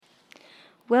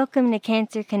Welcome to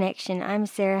Cancer Connection. I'm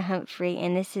Sarah Humphrey,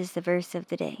 and this is the verse of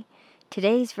the day.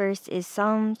 Today's verse is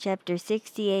Psalm chapter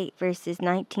 68, verses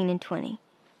 19 and 20.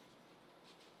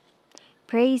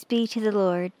 Praise be to the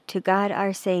Lord, to God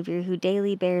our Savior, who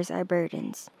daily bears our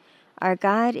burdens. Our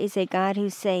God is a God who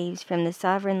saves. From the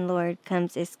sovereign Lord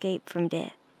comes escape from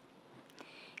death.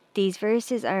 These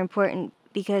verses are important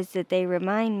because that they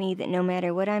remind me that no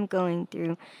matter what I'm going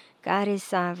through, God is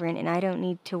sovereign and I don't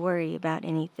need to worry about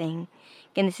anything.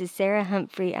 Again, this is Sarah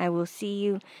Humphrey. I will see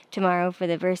you tomorrow for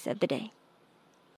the verse of the day.